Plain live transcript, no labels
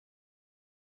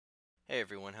Hey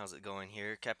everyone, how's it going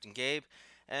here? Captain Gabe,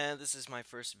 and this is my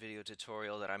first video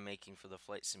tutorial that I'm making for the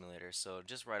flight simulator. So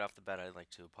just right off the bat, I'd like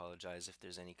to apologize if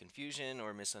there's any confusion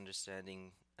or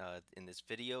misunderstanding in this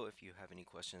video. If you have any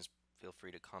questions, feel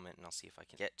free to comment and I'll see if I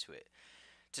can get to it.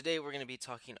 Today we're going to be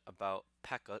talking about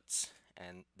PACOTS,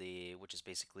 which is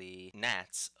basically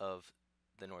NATs of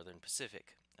the Northern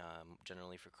Pacific,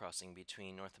 generally for crossing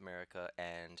between North America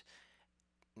and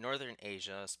Northern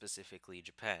Asia, specifically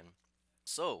Japan.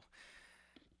 So,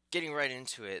 getting right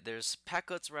into it, there's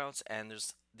PACOTS routes and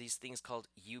there's these things called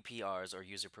UPRs or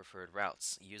user preferred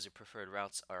routes. User preferred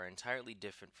routes are entirely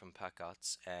different from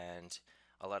PACOTS, and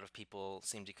a lot of people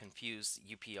seem to confuse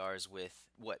UPRs with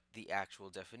what the actual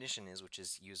definition is, which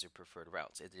is user preferred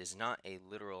routes. It is not a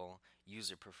literal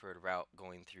user preferred route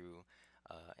going through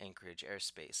Anchorage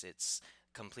airspace. It's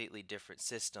completely different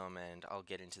system, and I'll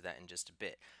get into that in just a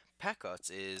bit.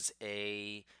 PACOTS is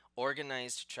a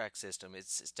organized track system. It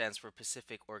stands for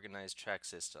Pacific Organized Track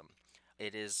System.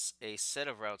 It is a set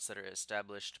of routes that are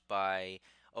established by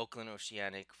Oakland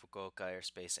Oceanic, Fukuoka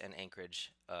Airspace, and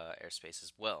Anchorage Airspace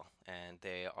as well. And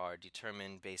they are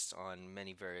determined based on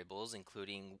many variables,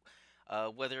 including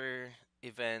weather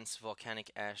events, volcanic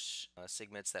ash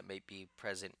sigments that may be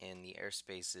present in the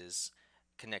airspaces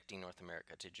connecting North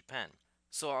America to Japan.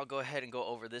 So I'll go ahead and go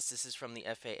over this. This is from the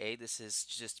FAA. This is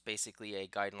just basically a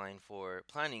guideline for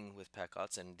planning with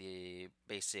PACOTS and the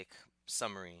basic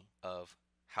summary of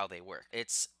how they work.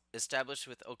 It's established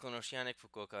with Oakland Oceanic,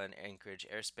 Fukuoka, and Anchorage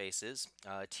airspaces.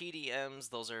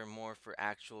 TDMs, those are more for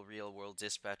actual real-world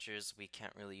dispatchers. We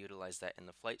can't really utilize that in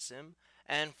the flight sim.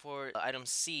 And for item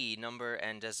C, number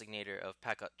and designator of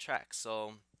PACOT tracks.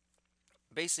 So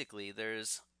basically,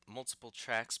 there's multiple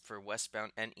tracks for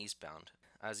westbound and eastbound.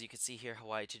 As you can see here,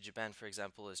 Hawaii to Japan, for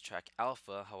example, is track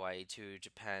Alpha, Hawaii to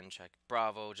Japan, track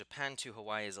Bravo, Japan to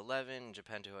Hawaii is 11,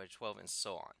 Japan to Hawaii 12, and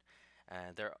so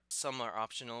on. Some are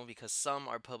optional because some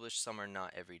are published, some are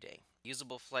not every day.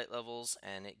 Usable flight levels,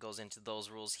 and it goes into those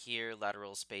rules here,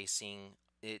 lateral spacing.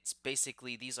 It's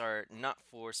basically, these are not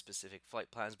for specific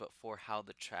flight plans, but for how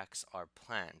the tracks are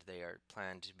planned. They are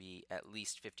planned to be at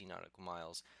least 50 nautical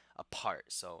miles apart,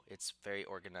 so it's very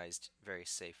organized, very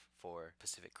safe for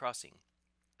Pacific crossing.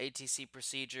 ATC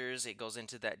procedures, it goes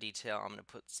into that detail. I'm going to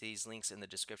put these links in the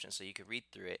description so you can read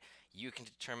through it. You can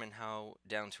determine how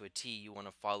down to a T you want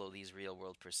to follow these real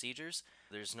world procedures.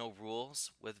 There's no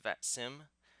rules with VATSIM,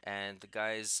 and the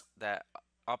guys that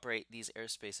operate these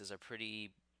airspaces are pretty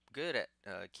good at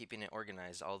keeping it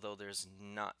organized, although there's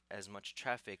not as much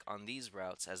traffic on these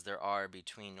routes as there are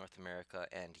between North America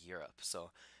and Europe. So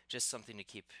just something to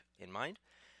keep in mind.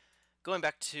 Going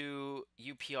back to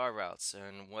UPR routes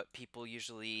and what people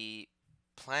usually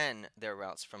plan their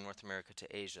routes from North America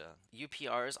to Asia.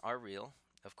 UPRs are real,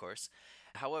 of course.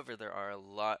 However, there are a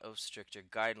lot of stricter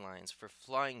guidelines for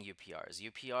flying UPRs.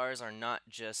 UPRs are not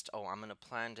just, oh, I'm going to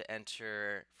plan to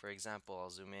enter, for example, I'll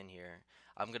zoom in here.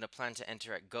 I'm going to plan to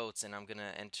enter at Goats and I'm going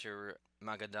to enter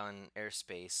Magadan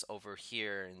airspace over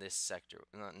here in this sector.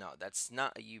 No, that's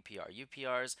not a UPR.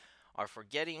 UPRs are for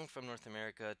getting from North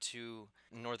America to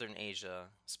Northern Asia,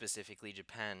 specifically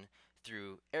Japan,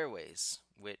 through airways,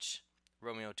 which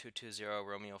Romeo 220,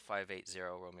 Romeo 580,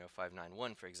 Romeo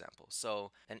 591, for example.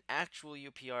 So an actual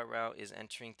UPR route is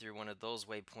entering through one of those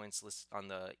waypoints listed on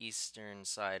the eastern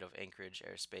side of Anchorage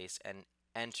airspace and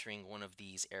entering one of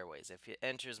these airways. If it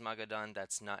enters Magadan,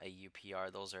 that's not a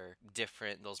UPR. Those are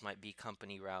different. Those might be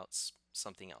company routes,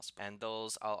 something else. And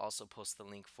those, I'll also post the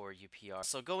link for UPR.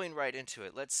 So going right into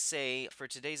it, let's say for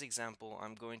today's example,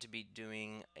 I'm going to be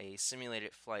doing a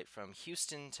simulated flight from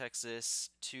Houston, Texas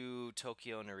to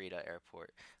Tokyo Narita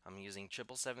Airport. I'm using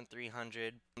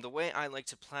 777-300. The way I like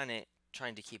to plan it,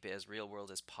 trying to keep it as real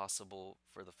world as possible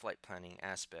for the flight planning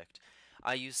aspect,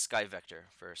 I use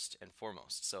SkyVector first and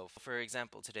foremost. So for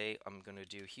example, today I'm going to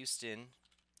do Houston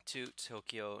to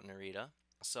Tokyo Narita.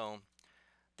 So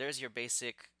there's your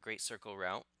basic Great Circle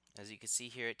route. As you can see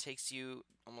here, it takes you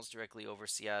almost directly over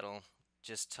Seattle,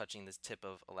 just touching the tip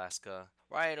of Alaska,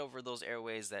 right over those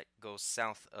airways that go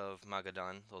south of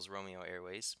Magadan, those Romeo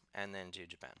airways, and then to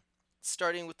Japan.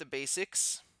 Starting with the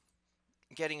basics,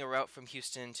 getting a route from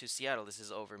Houston to Seattle. This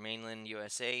is over mainland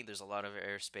USA. There's a lot of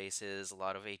airspaces, a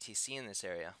lot of ATC in this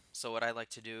area. So what I like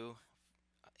to do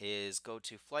is go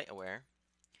to FlightAware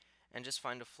and just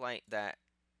find a flight that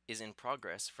is in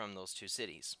progress from those two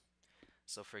cities.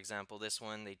 So for example, this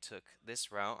one, they took this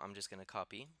route. I'm just going to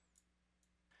copy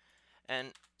and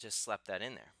just slap that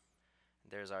in there.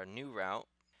 There's our new route.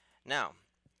 Now,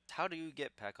 how do you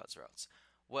get PACOTS routes?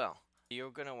 Well, you're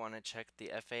going to want to check the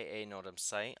FAA NOTAM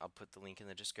site. I'll put the link in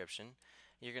the description.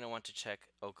 You're going to want to check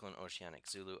Oakland Oceanic,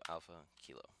 Zulu Alpha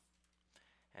Kilo.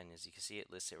 And as you can see,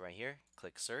 it lists it right here.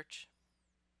 Click search.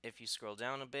 If you scroll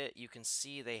down a bit, you can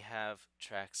see they have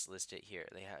tracks listed here.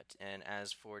 And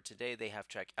as for today, they have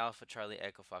track Alpha Charlie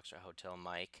Echo Foxtrot Hotel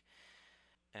Mike,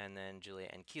 and then Julia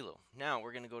and Kilo. Now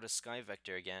we're going to go to Sky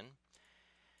Vector again,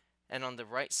 and on the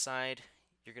right side,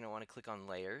 you're going to want to click on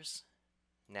Layers,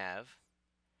 Nav,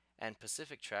 and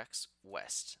Pacific Tracks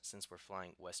West, since we're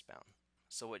flying westbound.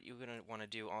 So what you're going to want to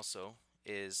do also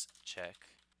is check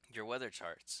your weather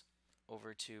charts.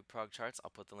 Over to Prog Charts,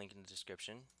 I'll put the link in the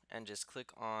description, and just click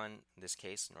on, in this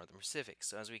case, Northern Pacific.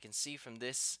 So as we can see from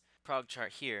this Prog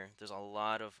chart here, there's a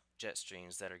lot of jet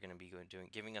streams that are going to be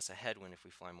giving us a headwind if we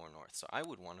fly more north. So I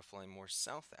would want to fly more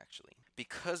south, actually.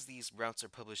 Because these routes are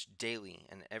published daily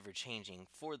and ever changing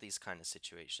for these kind of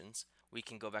situations, we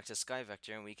can go back to Sky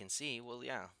Vector and we can see, well,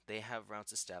 yeah, they have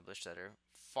routes established that are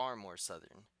far more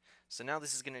southern. So now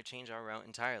this is going to change our route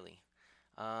entirely.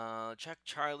 Track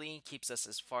Charlie keeps us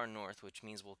as far north, which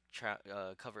means we'll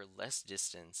cover less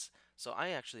distance. So I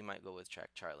actually might go with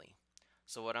Track Charlie.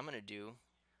 So what I'm going to do,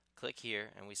 click here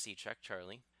and we see Track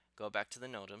Charlie. Go back to the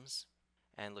NOTAMs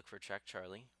and look for Track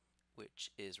Charlie,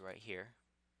 which is right here.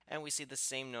 And we see the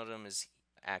same NOTAM is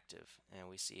active. And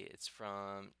we see it's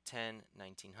from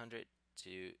 1900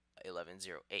 to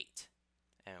 1108.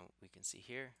 And we can see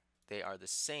here they are the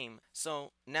same.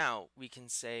 So now we can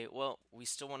say, well, we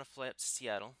still want to fly up to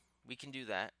Seattle. We can do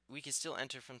that. We can still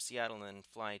enter from Seattle and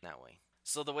fly that way.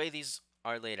 So the way these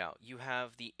are laid out, you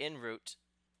have the en route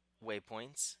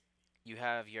waypoints, you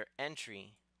have your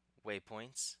entry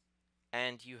waypoints,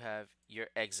 and you have your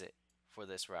exit for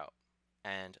this route,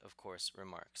 and of course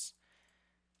remarks.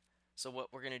 So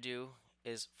what we're going to do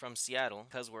is from Seattle,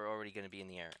 because we're already going to be in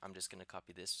the air, I'm just going to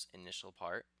copy this initial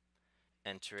part,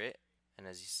 enter it, and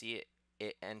as you see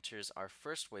it enters our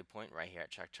first waypoint right here at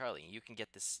Track Charlie. You can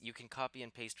get this, you can copy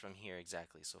and paste from here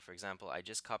exactly. So for example, I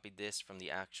just copied this from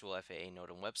the actual FAA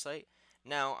NOTAM website.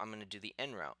 Now I'm going to do the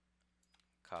en route.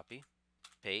 Copy,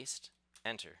 paste,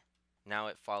 enter. Now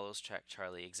it follows Track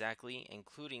Charlie exactly,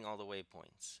 including all the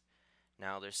waypoints.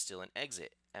 Now there's still an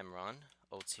exit, Emron,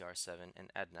 OTR7,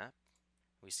 and ADNAP.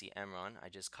 We see Emron, I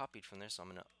just copied from there, so I'm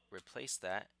going to replace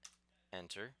that,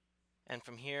 enter. And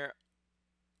from here,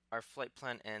 our flight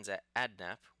plan ends at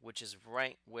ADNAP, which is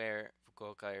right where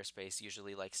Fukuoka Airspace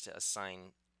usually likes to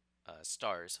assign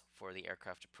stars for the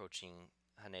aircraft approaching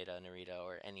Haneda, Narita,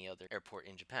 or any other airport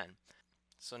in Japan.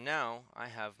 So now I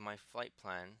have my flight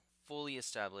plan fully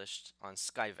established on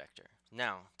SkyVector.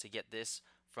 Now, to get this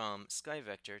from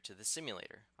SkyVector to the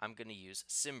simulator, I'm going to use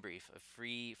Simbrief, a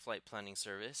free flight planning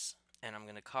service, and I'm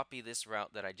going to copy this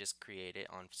route that I just created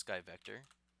on SkyVector.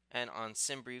 And on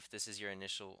Simbrief, this is your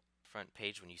initial front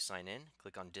page when you sign in.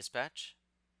 Click on Dispatch,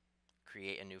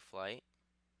 create a new flight,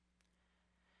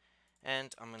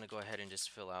 and I'm going to go ahead and just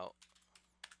fill out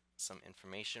some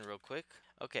information real quick.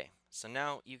 Okay, so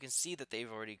now you can see that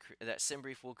they've already that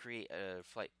Simbrief will create a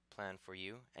flight plan for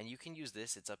you, and you can use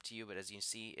this. It's up to you, but as you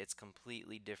see, it's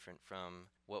completely different from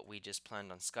what we just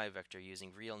planned on SkyVector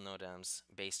using real NOTAMs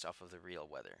based off of the real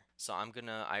weather. So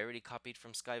I already copied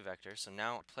from SkyVector, so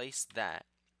now replace that,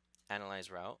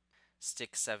 analyze route.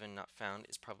 Stick 7 not found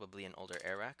is probably an older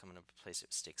air rack. I'm going to replace it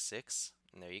with stick 6,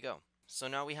 and there you go. So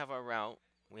now we have our route,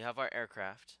 we have our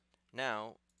aircraft.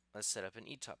 Now let's set up an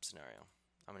ETOP scenario.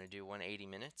 I'm going to do 180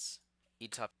 minutes.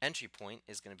 ETOP entry point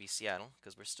is going to be Seattle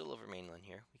because we're still over mainland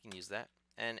here. We can use that.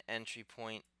 And entry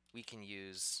point, we can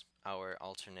use our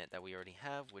alternate that we already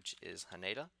have, which is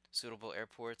Haneda. Suitable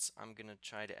airports, I'm going to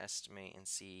try to estimate and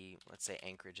see, let's say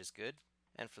Anchorage is good.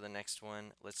 And for the next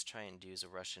one, let's try and use a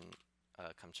Russian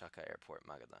Kamchatka Airport,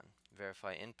 Magadan.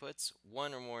 Verify inputs.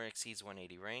 One or more exceeds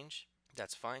 180 range.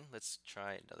 That's fine. Let's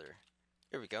try another.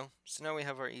 Here we go. So now we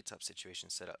have our ETOP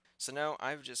situation set up. So now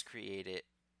I've just created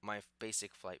my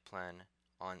basic flight plan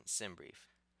on Simbrief.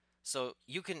 So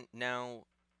you can now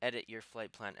edit your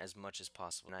flight plan as much as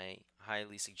possible. And I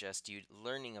highly suggest you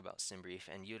learning about Simbrief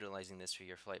and utilizing this for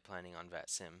your flight planning on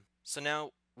VATSIM. So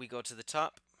now we go to the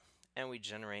top and we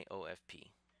generate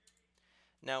OFP.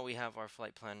 Now we have our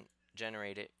flight plan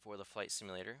generated for the flight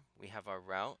simulator. We have our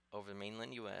route over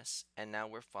mainland US, and now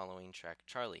we're following Track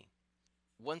Charlie.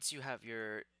 Once you have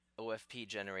your OFP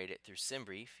generated through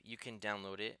Simbrief, you can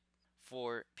download it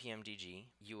for PMDG.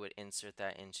 You would insert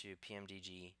that into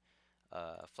PMDG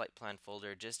flight plan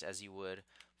folder just as you would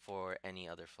for any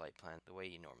other flight plan, the way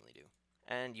you normally do.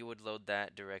 And you would load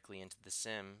that directly into the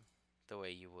sim the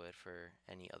way you would for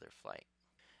any other flight.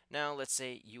 Now let's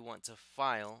say you want to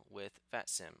file with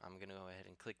VATSIM. I'm going to go ahead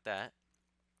and click that,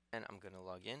 and I'm going to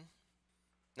log in.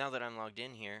 Now that I'm logged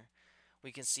in here,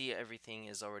 we can see everything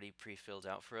is already pre-filled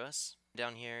out for us.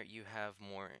 Down here you have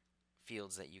more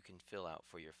fields that you can fill out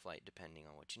for your flight depending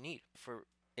on what you need. For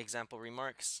example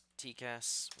remarks,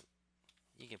 TCAS,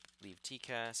 you can leave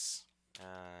TCAS,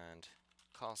 and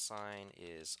call sign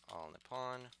is all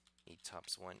Nippon,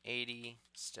 ETOPS 180,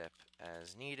 step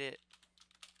as needed,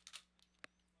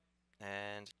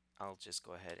 and I'll just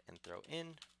go ahead and throw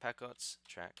in PACOTS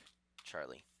track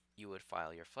Charlie. You would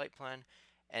file your flight plan,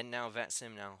 and now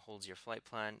VATSIM now holds your flight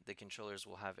plan. The controllers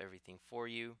will have everything for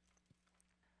you.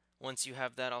 Once you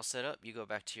have that all set up, you go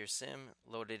back to your sim,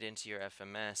 load it into your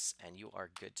FMS, and you are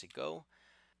good to go.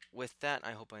 With that,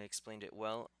 I hope I explained it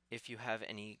well. If you have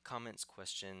any comments,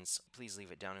 questions, please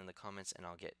leave it down in the comments and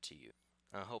I'll get to you.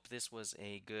 I hope this was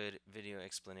a good video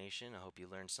explanation. I hope you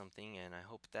learned something, and I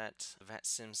hope that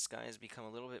VATSIM skies become a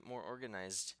little bit more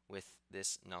organized with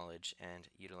this knowledge and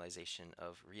utilization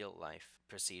of real life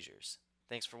procedures.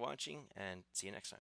 Thanks for watching, and see you next time.